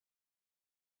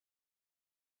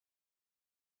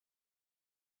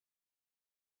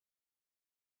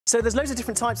So there's loads of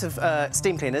different types of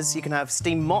steam cleaners. You can have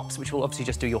steam mops, which will obviously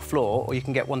just do your floor, or you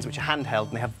can get ones which are handheld,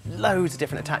 and they have loads of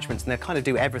different attachments, and they kind of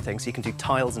do everything. So you can do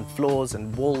tiles and floors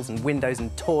and walls and windows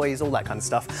and toys, all that kind of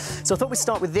stuff. So I thought we'd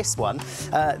start with this one.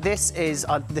 This is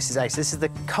Ace. This is the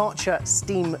Karcher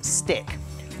Steam Stick.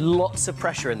 Lots of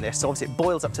pressure in this, so obviously it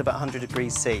boils up to about 100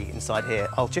 degrees C inside here.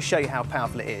 I'll just show you how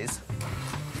powerful it is.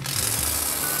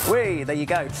 Whee, there you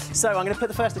go. So I'm going to put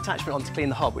the first attachment on to clean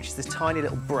the hob, which is this tiny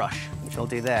little brush, which I'll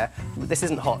do there. This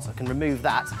isn't hot, so I can remove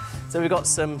that. So we've got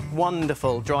some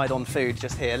wonderful dried-on food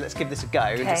just here. Let's give this a go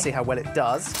and just see how well it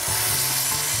does.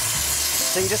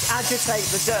 So you just agitate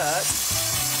the dirt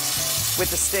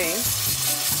with the steam.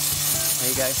 There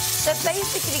you go. So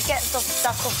basically it gets off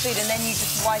stuck off food and then you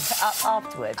just wipe it up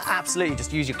afterwards? Absolutely,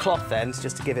 just use your cloth then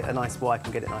just to give it a nice wipe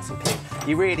and get it nice and clean.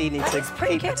 You really need to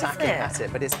keep attacking at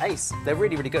it, but it's ace. They're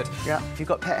really, really good. Yeah. If you've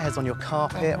got pet hairs on your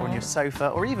carpet or on your sofa,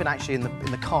 or even actually in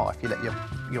the car, if you let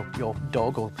your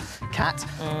dog or cat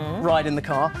ride in the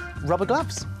car, rubber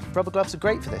gloves. Rubber gloves are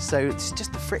great for this, so it's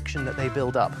just the friction that they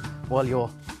build up while you're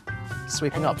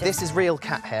sweeping up. This is real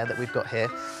cat hair that we've got here,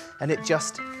 and it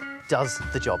just does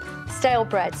the job. Stale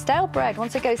bread. Stale bread,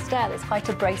 once it goes stale, it's quite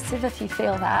abrasive if you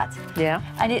feel that. Yeah.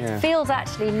 And it feels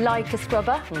actually like a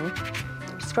scrubber.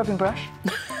 Scrubbing brush.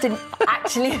 Didn't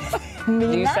actually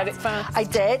mean You that. said it first. I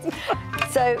did.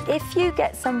 So if you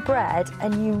get some bread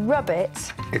and you rub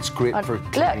it... It's great for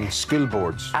cleaning school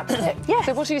boards. Absolutely. Yeah.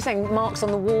 So what are you saying? Marks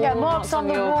on the wall? Yeah, marks on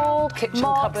the wall, kitchen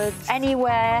marks cupboards.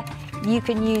 Anywhere. You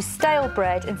can use stale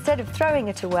bread instead of throwing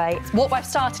it away. What we've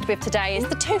started with today is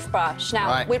the toothbrush.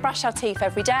 Now, we brush our teeth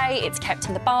every day. It's kept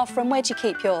in the bathroom. Where do you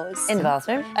keep yours? In the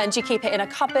bathroom. And do you keep it in a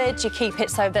cupboard? Do you keep it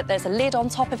so that there's a lid on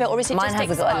top of it, or is it Mine just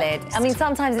hasn't got a lid. I mean,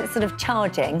 sometimes it's sort of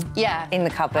charging in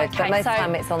the cupboard, but most of the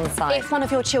time it's on the side. If one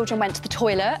of your children went to the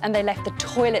toilet and they left the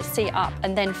toilet seat up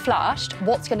and then flushed,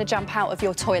 what's going to jump out of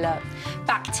your toilet?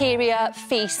 Bacteria,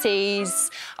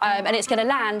 faeces, and it's going to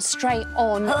land straight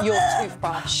on your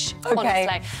toothbrush,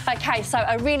 honestly. OK, so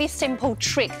a really simple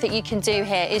trick that you can do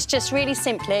here is just really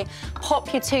simply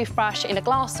pop your toothbrush in a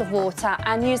glass of water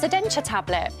and use a denture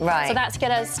tablet. Right. So that's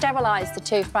going to sterilise the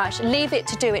toothbrush, leave it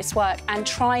to do its work, and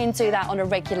try and do that on a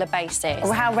regular basis.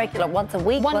 Well, how regular? Once a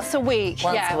week? Once a week,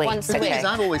 yeah, once a week. As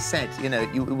I've always said, you know,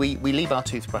 we leave our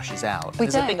toothbrushes out.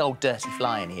 There's a big old dirty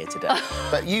fly in here today.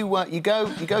 But you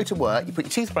go to work, you put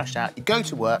your toothbrush out, you go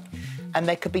to work, and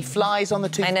there could be flies on the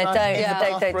toothbrush. I know,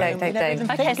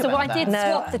 don't. OK, so I did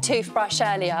swap the toothbrush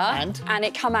earlier, and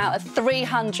it come out at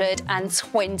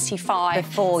 325.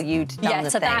 Before you'd done the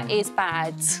thing. So that is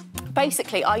bad.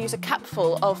 Basically, I use a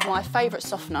capful of my favourite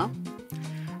softener.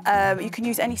 You can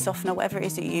use any softener, whatever it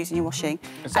is that you use in your washing.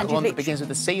 Is that one that begins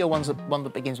with a C or one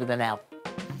that begins with an L?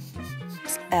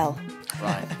 L.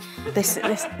 Right. This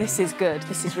is good.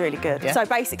 This is really good. Yeah? So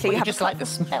basically, you have just like the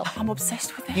smell. I'm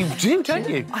obsessed with it. You do, don't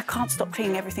you? I can't stop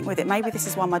cleaning everything with it. Maybe this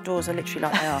is why my doors are literally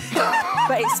like they are.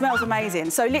 But it smells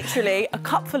amazing. So literally, a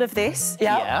cupful of this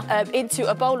into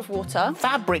a bowl of water.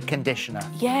 Fabric conditioner.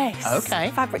 Yes.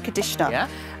 OK. Fabric conditioner. Yeah.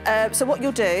 So what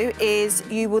you'll do is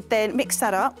you would then mix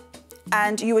that up,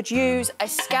 and you would use a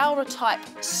scourer-type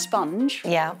sponge.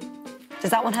 Yeah. Does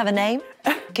that one have a name?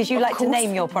 Because you like to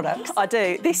name your products. I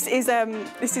do. This is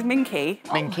Minky.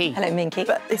 Minky. Hello, Minky.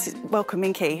 But this is welcome,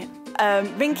 Minky.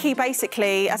 Minky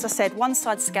basically, as I said, one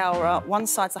side's scourer, one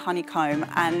side's a honeycomb,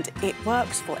 and it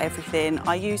works for everything.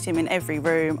 I use him in every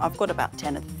room. I've got about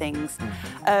 10 of the things.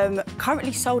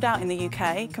 Currently sold out in the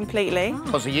UK completely.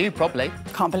 Because of you, probably.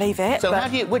 Can't believe it. So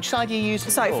which side do you use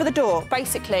for the door? For the door,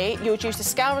 basically, you would use the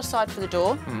scourer side for the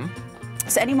door.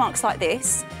 So any marks like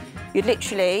this, you'd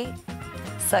literally...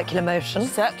 Circular motion.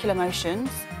 Circular motions.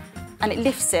 And it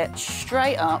lifts it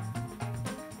straight up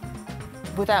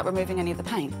without removing any of the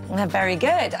paint. Very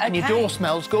good. And your door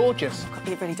smells gorgeous.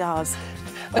 It really does.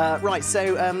 Right,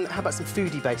 so how about some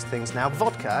foodie-based things now?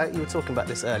 Vodka, you were talking about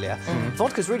this earlier.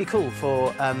 Vodka's really cool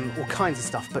for all kinds of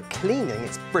stuff, but cleaning,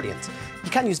 it's brilliant. You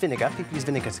can use vinegar. People use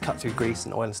vinegar to cut through grease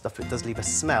and oil and stuff, but it does leave a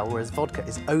smell, whereas vodka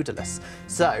is odourless.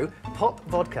 So, pop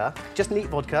vodka, just neat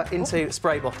vodka, into a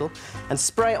spray bottle and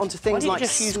spray it onto things like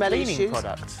smelly shoes.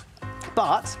 Products?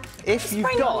 But if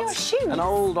you've got an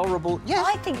old, horrible... Yeah.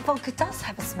 I think vodka does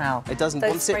have a smell. It doesn't.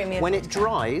 When it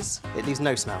dries, it leaves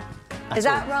no smell. Is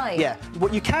that right? Yeah.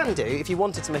 What you can do, if you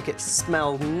wanted to make it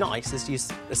smell nice, is use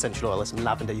essential oil or some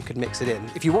lavender. You could mix it in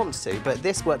if you want to, but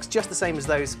this works just the same as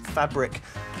those fabric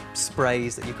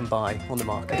sprays that you can buy on the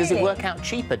market. Does it work out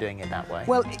cheaper doing it that way?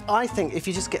 Well, I think if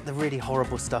you just get the really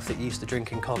horrible stuff that you used to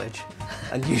drink in college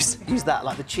and use that,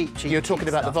 like the cheap You're talking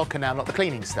about stuff. the vodka now, not the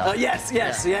cleaning stuff. Yes.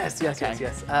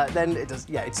 Then it does.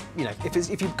 Yeah, it's, you know,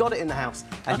 if you've got it in the house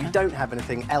and you don't have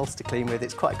anything else to clean with,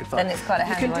 it's quite good fun. Then it's quite a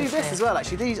handy You can do this as well.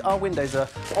 Actually, our windows are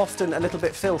often a little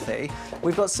bit filthy.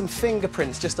 We've got some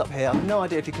fingerprints just up here. I've no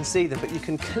idea if you can see them, but you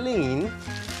can clean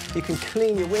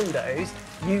your windows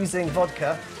using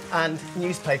vodka and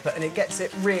newspaper, and it gets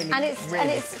it really, And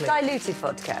it's clean. diluted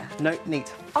vodka. No,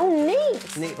 neat. Oh,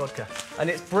 neat. Neat vodka. And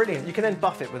it's brilliant. You can then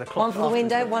buff it with a cloth. One for the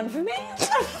window, one for me.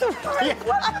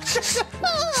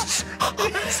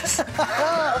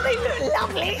 Oh, they look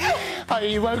lovely. Oh,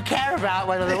 you won't care about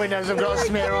whether the windows have got a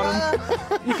smear on them.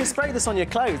 You can spray this on your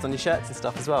clothes, on your shirts and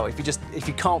stuff as well. If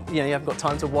you can't, you know, you haven't got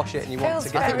time to wash it and you want to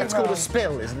get I think that's rid of called a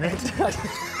spill, isn't it?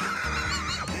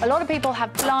 A lot of people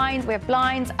have blinds, we have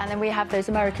blinds, and then we have those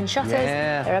American shutters.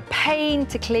 Yeah. They're a pain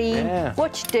to clean. Yeah.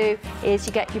 What you do is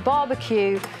you get your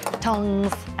barbecue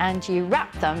tongs and you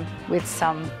wrap them with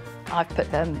some, I've put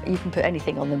them, you can put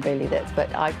anything on them really,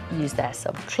 but I've used there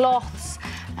some cloths,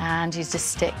 and you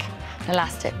just stick an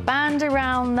elastic band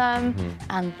around them,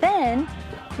 and then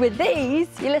with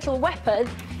these, your little weapon,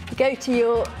 you go to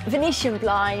your Venetian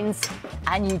blinds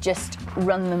and you just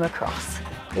run them across.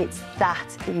 It's that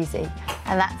easy,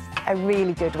 and that's a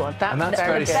really good one. And that's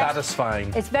very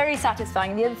satisfying. It's very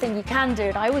satisfying. And the other thing you can do,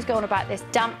 and I always go on about this,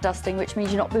 damp dusting, which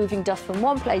means you're not moving dust from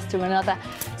one place to another.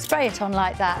 Spray it on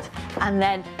like that, and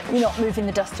then you're not moving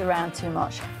the dust around too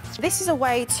much. This is a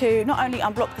way to not only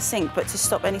unblock the sink, but to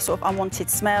stop any sort of unwanted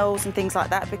smells and things like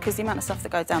that, because the amount of stuff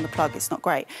that goes down the plug, it's not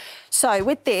great. So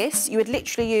with this, you would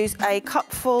literally use a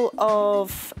cupful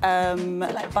of...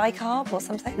 like bicarb or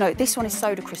something? No, this one is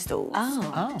soda crystals.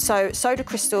 Oh. So soda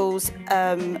crystals,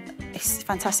 it's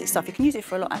fantastic stuff. You can use it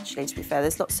for a lot, actually, to be fair.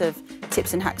 There's lots of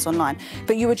tips and hacks online.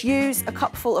 But you would use a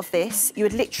cupful of this. You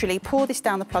would literally pour this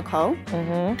down the plug hole.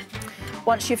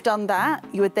 Once you've done that,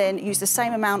 you would then use the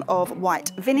same amount of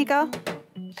white vinegar.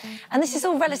 And this is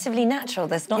all relatively natural.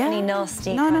 There's not any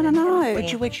nasty... No. Where'd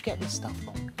you get this stuff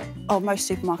from? Oh, most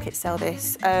supermarkets sell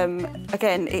this.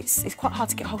 Again, it's quite hard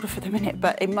to get hold of at the minute,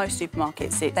 but in most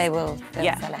supermarkets, they'll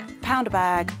sell it. £1 a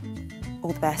bag,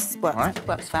 all the best.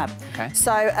 Works fab. Okay.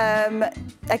 So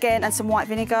again, and some white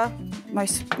vinegar.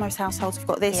 Most households have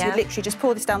got this. Yeah. You literally just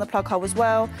pour this down the plug hole as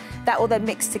well. That will then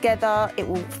mix together. It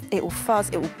will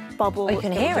fuzz. It will bubble. Oh, you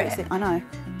can hear it. I know.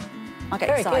 I get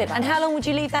Very excited. good. And how long would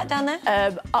you leave that down there?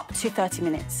 Up to 30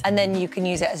 minutes. And then you can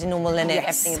use it as a normal linen.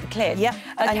 Everything will be cleared. Yep.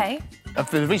 Okay.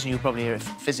 The reason you probably hear it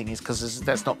fizzing is because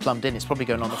that's not plumbed in. It's probably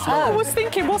going on the floor. I was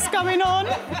thinking, what's going on?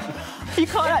 You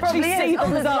can't actually see the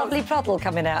there's a result. lovely puddle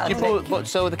coming out. Do you pour what,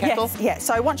 so with the kettle? Yes, yeah.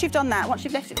 So once you've done that, once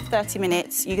you've left it for 30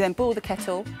 minutes, you then boil the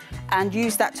kettle and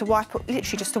use that to wipe,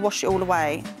 literally just to wash it all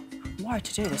away. I'm worried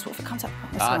to do this. What if it comes up?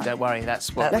 Don't worry.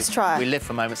 That's what Let's try. We live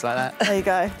for moments like that. There you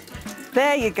go.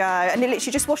 There you go. And it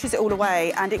literally just washes it all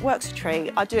away, and it works a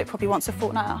treat. I do it probably once a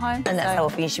fortnight at home. And that's how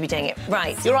often you should be doing it.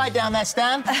 Right. You're right down there,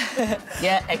 Stan.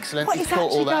 Yeah, excellent. What You've is caught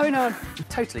actually all that. going on?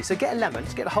 Totally. So get a lemon,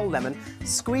 just get a whole lemon,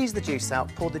 squeeze the juice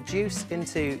out, pour the juice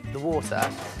into the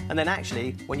water, and then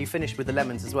actually, when you finish with the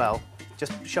lemons as well,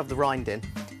 just shove the rind in,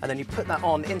 and then you put that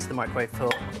on into the microwave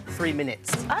for 3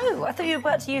 minutes. Oh, I thought you were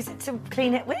about to use it to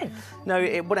clean it with. No,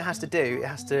 what it has to do, it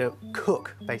has to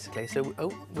cook, basically. So,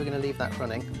 we're going to leave that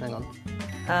running. Hang on.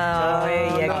 Oh,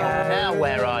 here you go. Now,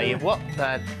 where are you? What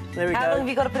the... There we go. How long have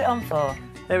you got to put it on for?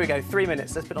 There we go, 3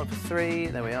 minutes. Let's put it on for 3.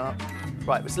 There we are.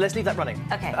 Right, so let's leave that running.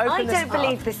 OK, Open I this don't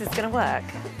believe up. this is going to work.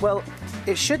 Well,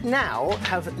 it should now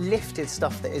have lifted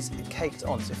stuff that is caked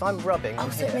on. So if I'm rubbing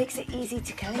on So here, it makes it easy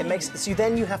to clean. it makes so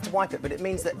then you have to wipe it, but it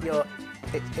means that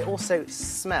it also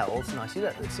smells nice. You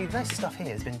look, see, this stuff here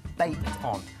has been baked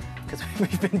on because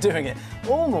we've been doing it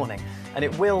all morning, and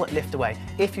it will lift away.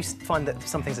 If you find that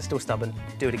some things are still stubborn,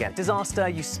 do it again. Disaster,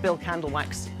 you spill candle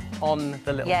wax on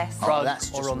the little rug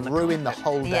that's or just on the ruin the carpet.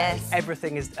 whole day. Yes.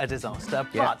 Everything is a disaster,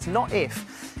 but not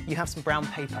if you have some brown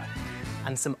paper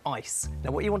and some ice. Now,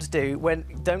 what you want to do,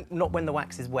 not when the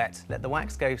wax is wet, let the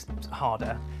wax go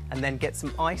harder, and then get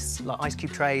some ice, like ice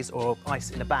cube trays or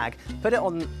ice in a bag, put it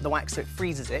on the wax so it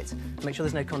freezes it, make sure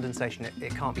there's no condensation,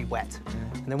 it can't be wet.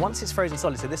 And then once it's frozen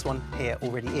solid, so this one here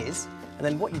already is, and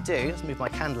then what you do, let's move my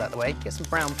candle out of the way, get some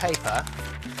brown paper,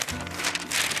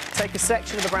 take a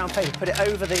section of the brown paper, put it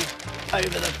over the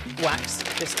wax.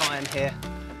 This iron here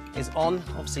is on.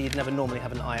 Obviously, you'd never normally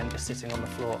have an iron just sitting on the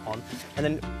floor on. And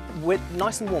then,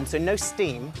 nice and warm, so no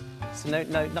steam, So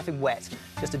nothing wet,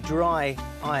 just a dry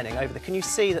ironing over there. Can you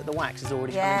see that the wax is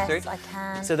already coming through? Yes, I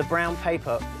can. So the brown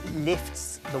paper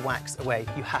lifts the wax away.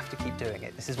 You have to keep doing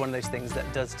it. This is one of those things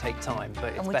that does take time,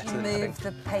 but it's better than having... And would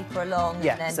you move the paper along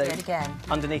and then do it again?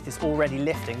 Underneath it's already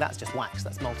lifting. That's just wax.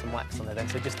 That's molten wax on there then.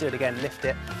 So just do it again, lift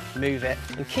it, move it,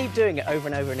 and keep doing it over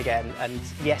and over and again. And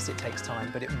yes, it takes time,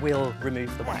 but it will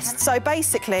remove the wax. So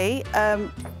basically,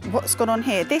 what's gone on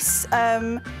here? This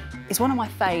is one of my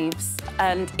faves,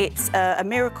 and it's a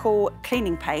miracle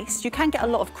cleaning paste. You can get a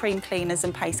lot of cream cleaners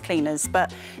and paste cleaners,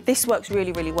 but this works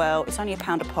really, really well. It's only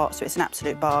 £1 a pot, so it's an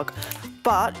absolute bargain.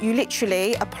 But you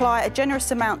literally apply a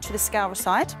generous amount to the scourer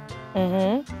side.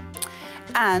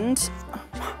 And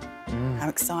how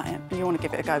exciting! You want to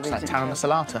give it a go? It's like Tara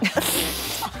Masalata.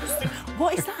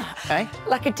 What is that? Eh?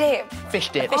 Like a dip. Fish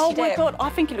dip. Oh my God, I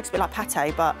think it looks a bit like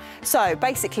pate, but... So,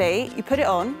 basically, you put it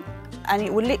on, and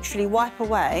it will literally wipe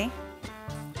away.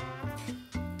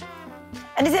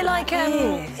 And is it like,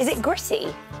 is it gritty?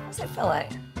 What does it feel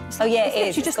like? Oh, yeah, it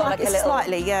is. It's just like a little...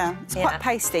 Slightly, yeah. It's quite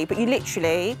pasty, but you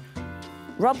literally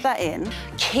rub that in.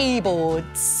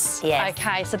 Keyboards. Yes.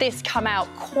 OK, so this come out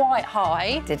quite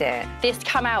high. Did it? This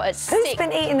come out at 6... Who's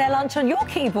been eating their lunch on your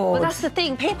keyboard? Well, that's the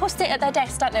thing. People sit at their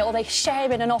desk, don't they, or they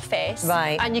share in an office.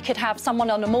 Right. And you could have someone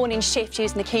on the morning shift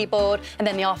using the keyboard and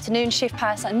then the afternoon shift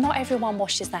person. Not everyone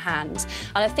washes their hands.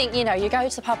 And I think, you know, you go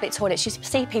to the public toilets, you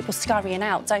see people scurrying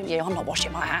out, don't you? I'm not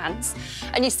washing my hands.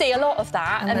 And you see a lot of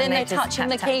that, and then they're touching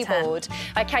the keyboard.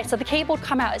 OK, so the keyboard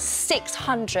come out at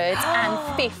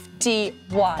 650.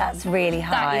 That's really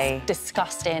high. That is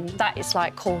disgusting. That is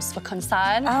like cause for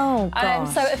concern. Oh,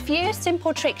 gosh. So a few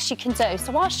simple tricks you can do.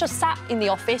 So whilst you're sat in the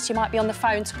office, you might be on the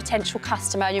phone to a potential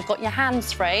customer, and you've got your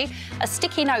hands free, a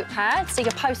sticky notepad, so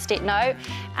your post-it note,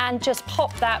 and just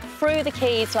pop that through the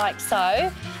keys like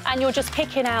so, and you're just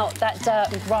picking out that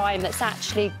dirt and grime that's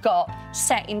actually got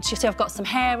set into... So I've got some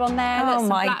hair on there, some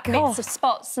black bits of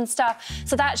spots and stuff.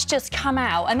 So that's just come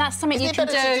out, and that's something you can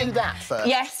do. Isn't it better to do that first?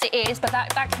 Yes, it is, but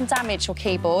that can damage your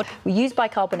keyboard. We use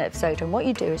bicarbonate of soda, and what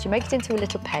you do is you make it into a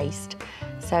little paste.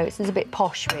 So it's a bit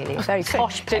posh, really. It's very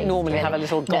posh. Don't normally have a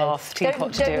little glass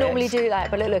teapot to do it. Don't normally do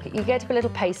that, but look, you get a little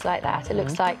paste like that. It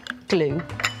looks like glue,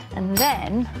 and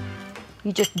then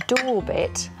you just daub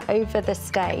it over the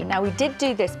stain. Now, we did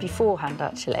do this beforehand,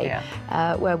 actually,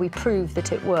 where we proved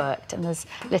that it worked, and there's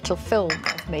little film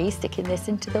of me sticking this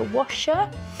into the washer.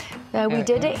 We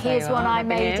did it. Here's one I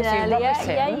made earlier.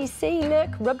 Yeah, you see, look,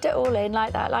 rubbed it all in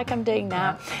like that, like I'm doing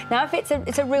now. Now, if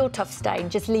it's a real tough stain,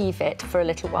 just leave it for a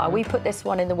little while. We put this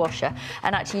one in the washer,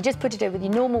 and actually you just put it in with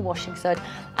your normal washing soda,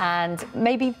 and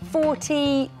maybe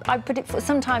 40, I put it for,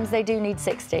 sometimes they do need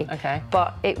 60. OK.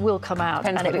 But it will come out.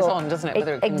 Depends what it's on, doesn't it?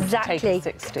 Whether it can take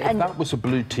 60. If that was a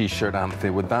blue T-shirt,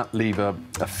 Anthea, would that leave a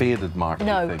faded mark,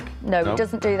 no, you think? No, it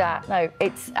doesn't do that. No,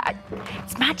 it's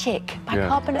magic.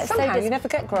 Bicarbonate of soda. Somehow you never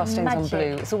get grass stains on blue.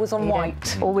 It's always on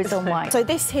white. Always on white. So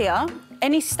this here,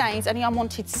 any stains, any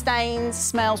unwanted stains,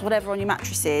 smells, whatever on your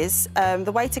mattresses,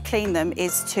 the way to clean them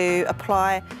is to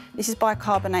apply, this is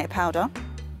bicarbonate powder,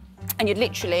 and you'd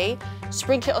literally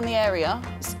sprinkle it on the area.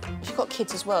 If you've got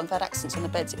kids as well and they've had accidents on the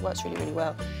beds, it works really, really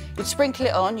well. You'd sprinkle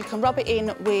it on, you can rub it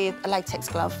in with a latex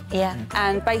glove. Yeah.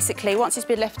 And basically, once it's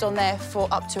been left on there for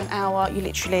up to an hour, you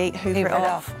literally hoover it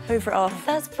off. Hoover it off.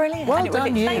 That's brilliant. Well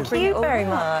done, you. Thank you very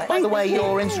much. By the way,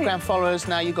 your Instagram followers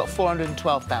now, you've got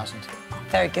 412,000.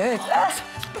 Very good.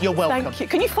 You're welcome. Thank you.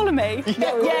 Can you follow me?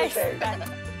 Yeah, yes.